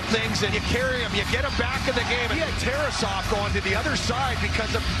special things, and you carry him, you get him back in the game. And he had Tarasov going to the other side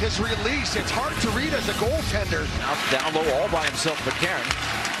because of his release. It's hard to read as a goaltender. Now down low all by himself, McCarron.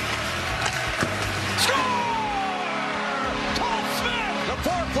 Score! Cole Smith, the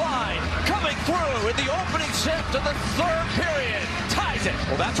fourth line, coming through in the opening shift of the third period. Ties it.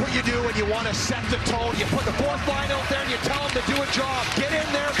 Well, that's what you do when you want to set the tone. You put the fourth line out there and you tell them to do a job. Get in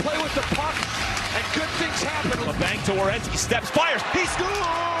there, play with the puck, and good things happen. A bank to Werenski, steps, fires, he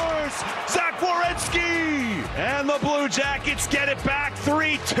scores! Zach Werenski! And the Blue Jackets get it back,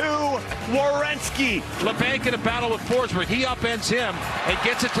 3-2, Werenski. LeBanc in a battle with Forsberg. He upends him and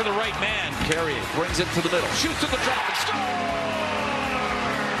gets it to the right man. Carrier brings it to the middle, shoots to the traffic, score!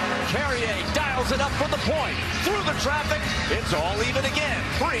 Carrier dials it up from the point. Through the traffic, it's all even again.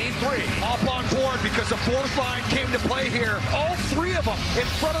 3-3. Up on board because the fourth line came to play here. All three of them in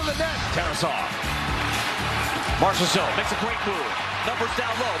front of the net. Tarasov. Marchessault makes a great move. Numbers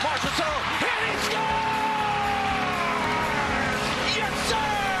down low. Marchessault, and he scores! Yes, sir!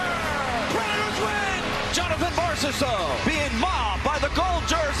 Predators win! Jonathan Marchessault being mobbed by the gold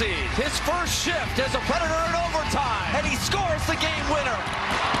jersey. His first shift as a Predator in overtime, and he scores the game winner.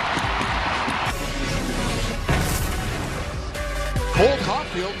 Cole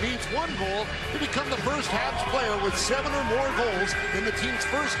Caulfield needs 1 goal to become the first Habs player with 7 or more goals in the team's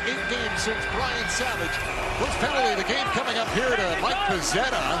first 8 games since Brian Savage. First penalty of the game coming up here to Mike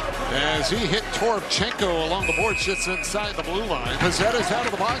Pezzetta as he hit Toropchenko along the boards just inside the blue line. Pezzetta's out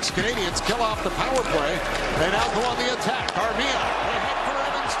of the box. Canadians kill off the power play. They now go on the attack. Armia ahead for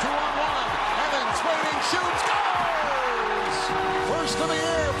Evans, 2-on-1. Evans waiting, shoots, scores! First of the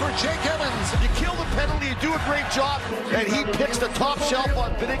year for Jake Evans. You kill the penalty, you do a great job, and he picks the top shelf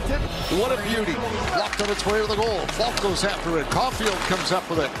on Binnington. What a beauty. Blocked on its way to the goal. Falk goes after it. Caulfield comes up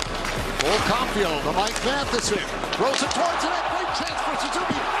with it. Cole Caulfield, the Mike Matheson. Throws it towards it. Great chance for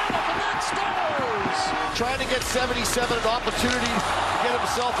Suzuki. Right up and then scores! Trying to get 77 an opportunity to get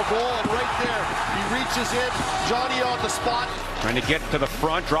himself a goal, and right there, he reaches in. Johnny on the spot. Trying to get to the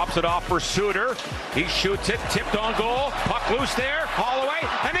front, drops it off for Suter. He shoots it, tipped on goal. Puck loose there. Holloway,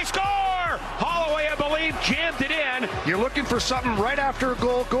 and they score! Holloway, I believe, jammed it in. You're looking for something right after a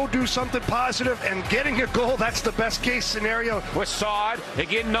goal. Go do something positive, and getting a goal, that's the best case scenario. With Saad,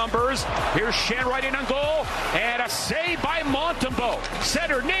 again numbers. Here's Shen right in on goal, and a save by Montembeault.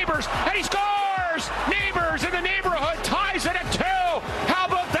 Center, Neighbors, and he scores! Neighbors in the neighborhood ties it at 2. How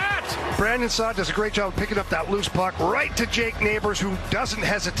about that? Brandon Saad does a great job of picking up that loose puck right to Jake Neighbors, who doesn't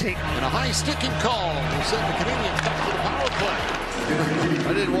hesitate. And a high sticking call. Who sent the Canadians back to the power play.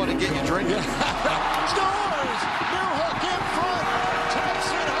 I didn't want to get you drinking. Scores! New hook in front.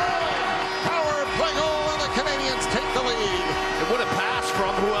 Taps it home. Power play goal, and the Canadians take the lead. And what a pass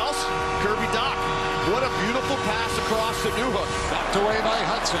from who else? Kirby Dach. What a beautiful pass across the new hook. Knocked away by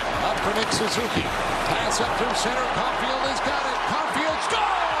Hudson. Up for Nick Suzuki. Pass up through center. Caulfield has got it. Caulfield scores!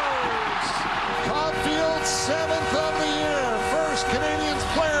 Caulfield, 7th of the year. First Canadians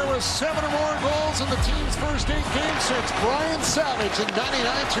player with 7 or more goals in the team's first 8 games since Brian Savage in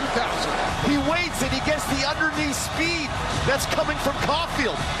 99-2000. He waits and he gets the underneath speed that's coming from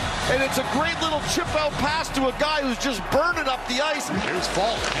Caulfield. And it's a great little chip out pass to a guy who's just burning up the ice. Here's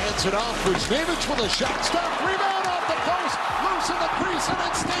Falk, hands it off for Snavich with a shot. Stop, rebound off the post, loose in the crease, and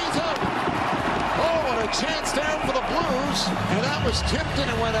it stays out. Oh, what a chance there for the Blues. And that was tipped and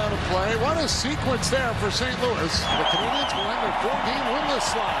it went out of play. What a sequence there for St. Louis. The Canadians will end their 4-game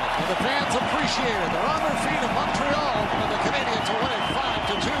winless slide. And the fans appreciate it. They're on their feet in Montreal. And the Canadians will win it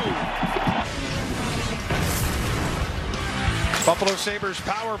 5-2. Buffalo Sabres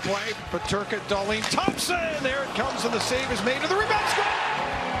power play. Peterka, Darlene Thompson. There it comes, and the save is made. And the rebound score!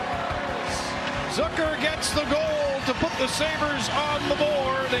 Zucker gets the goal to put the Sabres on the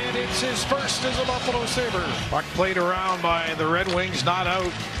board, and it's his first as a Buffalo Sabre. Puck played around by the Red Wings, not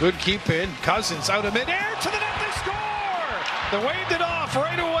out. Good keep in. Cousins out of midair to the net. They score! They waved it off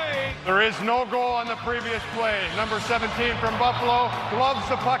right away. There is no goal on the previous play. Number 17 from Buffalo gloves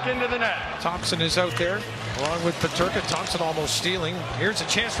the puck into the net. Thompson is out there along with Peterka. Thompson almost stealing. Here's a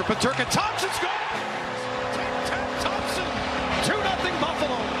chance for Peterka. Thompson scores! Thompson, 2-0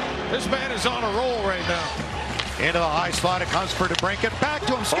 Buffalo. This man is on a roll right now. Into the high slot, it comes for DeBrincat. Back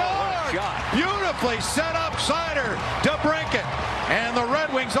to him, scored! Beautifully set up Seider, DeBrincat. And the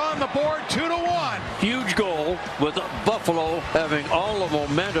Red Wings on the board, 2-1. Huge goal with Buffalo having all the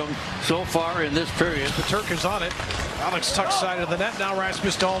momentum so far in this period. Peterka's on it. Alex Tuck side of the net. Now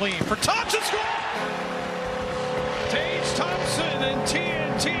Rasmus Dahlin for Thompson. Score! Tage Thompson, and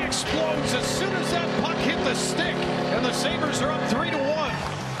TNT explodes as soon as that puck hit the stick. And the Sabres are up 3-1.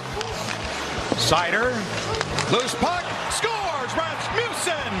 Seider, loose puck, scores!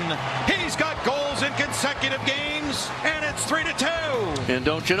 Rasmussen! He's got goals in consecutive games, and it's 3-2. And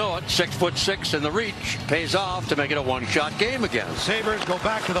don't you know it, 6'6" in the reach pays off to make it a one-shot game again. Sabres go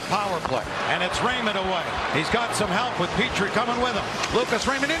back to the power play, and it's Raymond away. He's got some help with Petrie coming with him. Lucas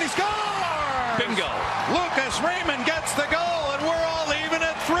Raymond, and he scores! Bingo. Lucas Raymond gets the goal, and we're all even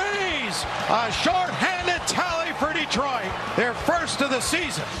at threes. A short-handed tally for Detroit. Their first of the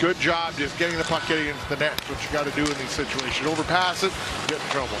season. Good job just getting the puck, getting into the net. That's what you got to do in these situations. Overpass it, get in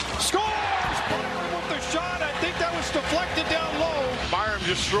trouble. Scores! Byram with the shot. I think that was deflected down low. Byram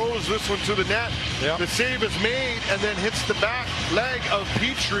just throws this one to the net. Yep. The save is made and then hits the back leg of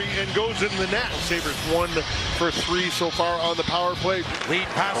Petrie and goes in the net. Sabres 1 for 3 so far on the power play. Lead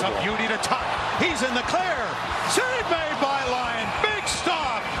pass up, Beauty to Tuck. He's in the clear. Save made by Lyon. Big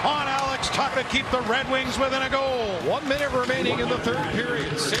stop on Alex Tuck to keep the Red Wings within a goal. 1 minute remaining in the third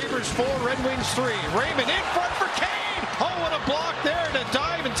period. Sabres 4, Red Wings 3. Raymond in front for Kane. Oh, what a block there to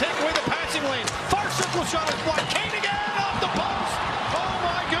dive and take away the passing lane. Far circle shot is blocked. Kane again off the post. Oh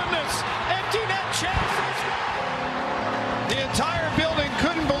my goodness. Empty net chance. The entire building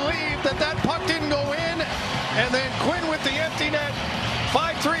couldn't believe that that puck didn't go in. And then Quinn with the empty net.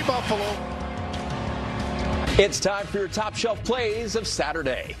 5-3 Buffalo. It's time for your top shelf plays of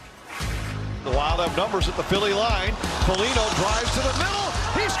Saturday. The Wild have numbers at the Philly line. Foligno drives to the middle.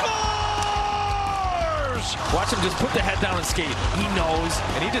 He scores! Watch him just put the head down and skate. He knows,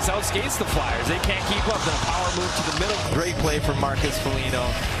 and he just outskates the Flyers. They can't keep up. Then a power move to the middle. Great play from Marcus Foligno.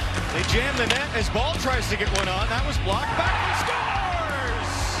 They jam the net as Ball tries to get one on. That was blocked. Backlund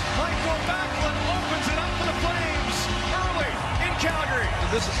scores! Michael Backlund opens it up for the Flames early in Calgary. And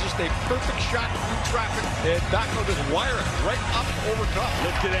this is just a perfect shot through traffic. And Backlund just wire it right up over top.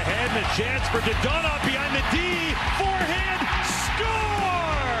 Lifted ahead and a chance for Dadonov behind the D. Forehand. Score!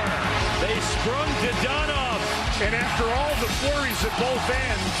 They sprung Dadonov. And after all the flurries at both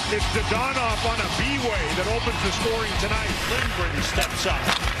ends, it's Dadonov on a B-way that opens the scoring tonight. Lindgren steps up.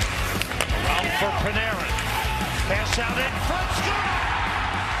 Around for Panarin. Pass out in front. Score!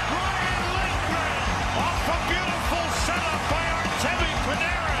 Ryan Lindgren. Off a beautiful setup by Artemi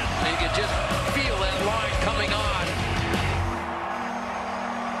Panarin. You can just feel that line coming on.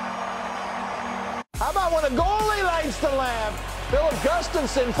 How about when a goalie lights the lamp? Philip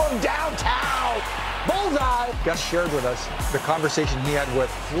Gustafson from downtown. Bullseye. Gus shared with us the conversation he had with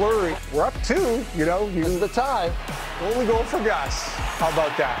Fleury. We're up 2, you know. This is the time. Only goal for Gus. How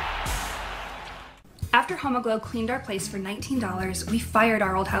about that? After Homoglow cleaned our place for $19, we fired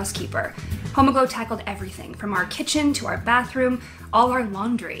our old housekeeper. Homoglow tackled everything, from our kitchen to our bathroom, all our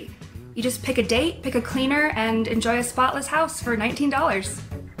laundry. You just pick a date, pick a cleaner, and enjoy a spotless house for $19.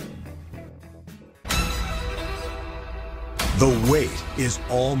 The wait is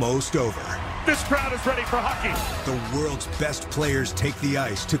almost over. This crowd is ready for hockey. The world's best players take the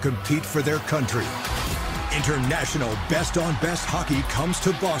ice to compete for their country. International Best on Best Hockey comes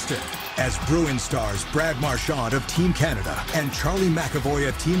to Boston as Bruin stars Brad Marchand of Team Canada and Charlie McAvoy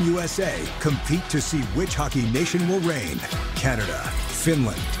of Team USA compete to see which hockey nation will reign. Canada,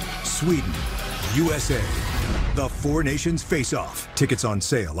 Finland, Sweden, USA. The Four Nations Face-Off. Tickets on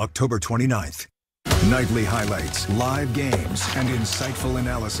sale October 29th. Nightly highlights, live games, and insightful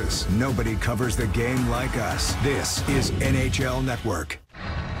analysis. Nobody covers the game like us. This is NHL Network.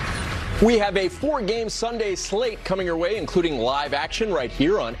 We have a 4-game Sunday slate coming your way, including live action right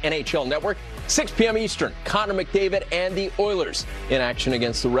here on NHL Network. 6 p.m. Eastern, Connor McDavid and the Oilers in action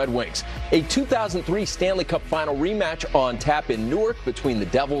against the Red Wings. A 2003 Stanley Cup Final rematch on tap in Newark between the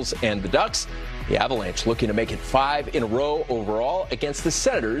Devils and the Ducks. The Avalanche looking to make it 5 in a row overall against the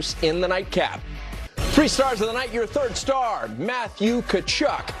Senators in the nightcap. 3 stars of the night, your third star, Matthew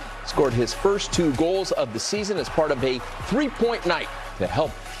Tkachuk. scored his first 2 goals of the season as part of a 3-point night to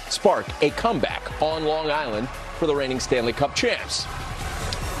help spark a comeback on Long Island for the reigning Stanley Cup champs.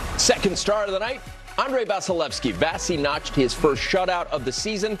 Second star of the night, Andrei Vasilevsky. Vasi notched his first shutout of the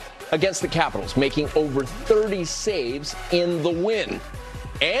season against the Capitals, making over 30 saves in the win.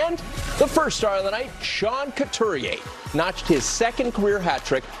 And the first star of the night, Sean Couturier, notched his second career hat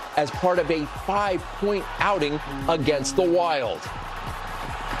trick as part of a 5-point outing against the Wild.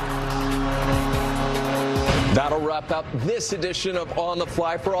 That'll wrap up this edition of On the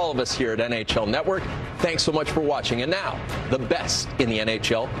Fly for all of us here at NHL Network. Thanks so much for watching. And now, the best in the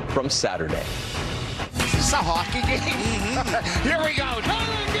NHL from Saturday. It's a hockey game. Here we go.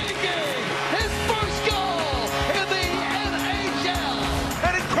 His first goal in the NHL.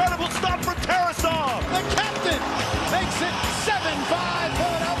 An incredible stop for Tarasov. The captain makes it 7-5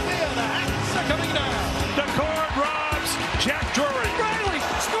 Philadelphia. The Hats are coming down. The cord robs Jack Drury. Riley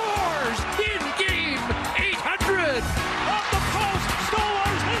scores in game 800. Off the post,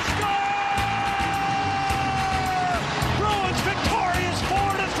 Stolarz has scored. Bruins victorious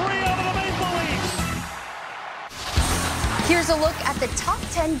 4-3 over the Maple Leafs. Here's a look at the top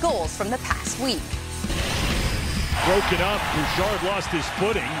 10 goals from the past week. Broken up, Bouchard lost his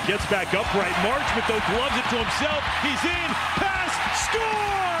footing, gets back upright. Marchment, though, gloves it to himself. He's in, pass,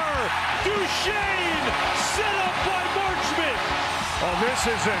 score! Duchesne, set up by Marchment. Oh, this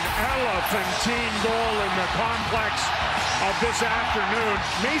is an elephantine goal in the complex of this afternoon.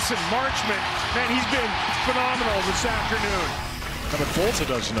 Mason Marchment, man, he's been phenomenal this afternoon. But Foltz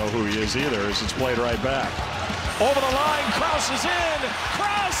doesn't know who he is either as it's played right back. Over the line, Krause is in.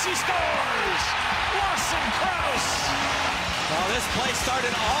 Krause, he scores! Lawson Krause! Well, this play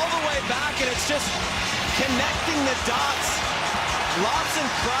started all the way back, and it's just connecting the dots. Lawson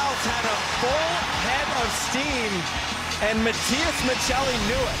Krause had a full head of steam, and Matias Michelli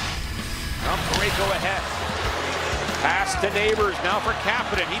knew it. Now Parayko ahead. Pass to Neighbors, now for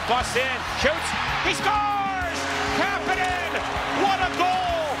Kapanen. He busts in, shoots, he scores! Kapanen! What a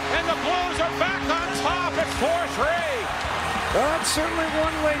goal! And the Blues are back on top at 4-3. Well, that's certainly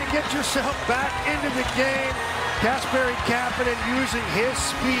one way to get yourself back into the game. Kasperi Kapanen using his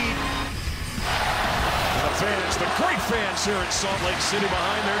speed. The fans, the great fans here in Salt Lake City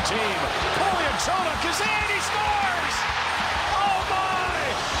behind their team. Poliantonuk is in, he scores! Oh my!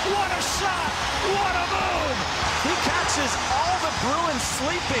 What a shot! What a move! He catches all the Bruins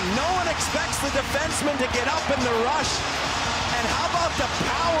sleeping. No one expects the defenseman to get up in the rush. And how about the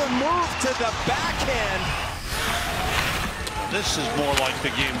power move to the backhand? This is more like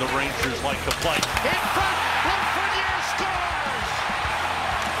the game the Rangers like to play. In front, Lafreniere scores!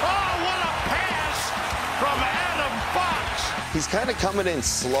 Oh, what a pass from Adam Fox! He's kind of coming in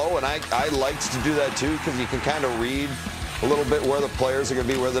slow, and I liked to do that too, because you can kind of read a little bit where the players are going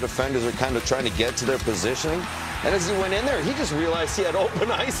to be, where the defenders are kind of trying to get to their positioning. And as he went in there, he just realized he had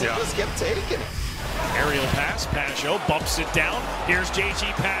open ice and just kept taking it. Aerial pass, Pajot bumps it down. Here's J.G.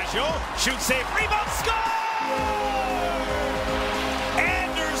 Pajot, shoots safe, rebound, score!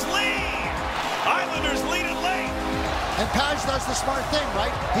 Anders lead! Islanders lead it late. And Paj does the smart thing,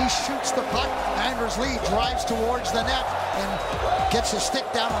 right? He shoots the puck. Anders Lee drives towards the net and gets his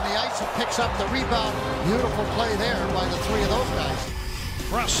stick down on the ice and picks up the rebound. Beautiful play there by the three of those guys.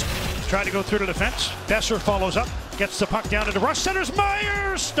 Rust trying to go through the defense. Besser follows up, gets the puck down into Rust. Centers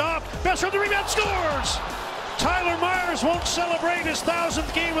Myers, stop. Besser the rebound, scores. Tyler Myers won't celebrate his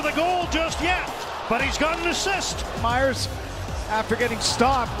 1,000th game with a goal just yet, but he's got an assist. Myers, after getting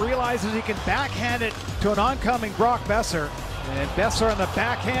stopped, realizes he can backhand it to an oncoming Brock Besser. And Besser on the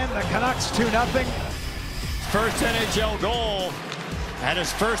backhand, the Canucks 2-0. First NHL goal and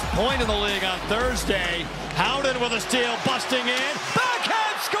his first point in the league on Thursday. Howden with a steal, busting in.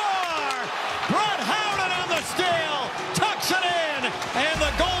 Backhand score! Brett Howden on the steal, tucks it in, and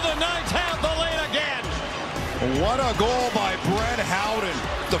the Golden Knights have the lead again. What a goal by Brett Howden.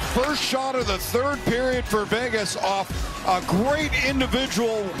 The first shot of the third period for Vegas off a great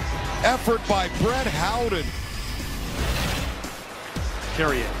individual effort by Brett Howden.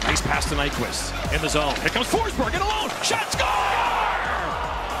 Carry it. Nice pass to Nyquist. In the zone. Here comes Forsberg in alone. Shot, score!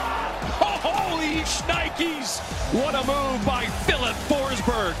 Holy shnikes! What a move by Philip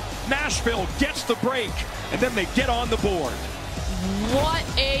Forsberg. Nashville gets the break, and then they get on the board. What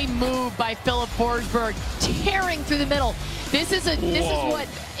a move by Philip Forsberg, tearing through the middle. This is what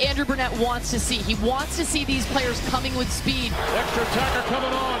Andrew Burnett wants to see. He wants to see these players coming with speed. Extra attacker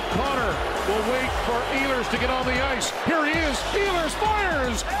coming on. Connor will wait for Ehlers to get on the ice. Here he is. Ehlers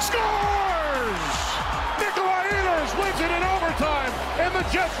fires. Scores! Nikolai Ehlers wins it in overtime. And the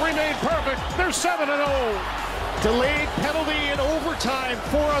Jets remain perfect. They're 7-0. Delayed penalty in overtime.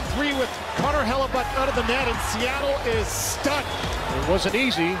 4-on-3 with Connor Hellebuck out of the net, and Seattle is stunned. It wasn't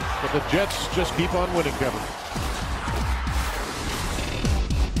easy, but the Jets just keep on winning, Kevin.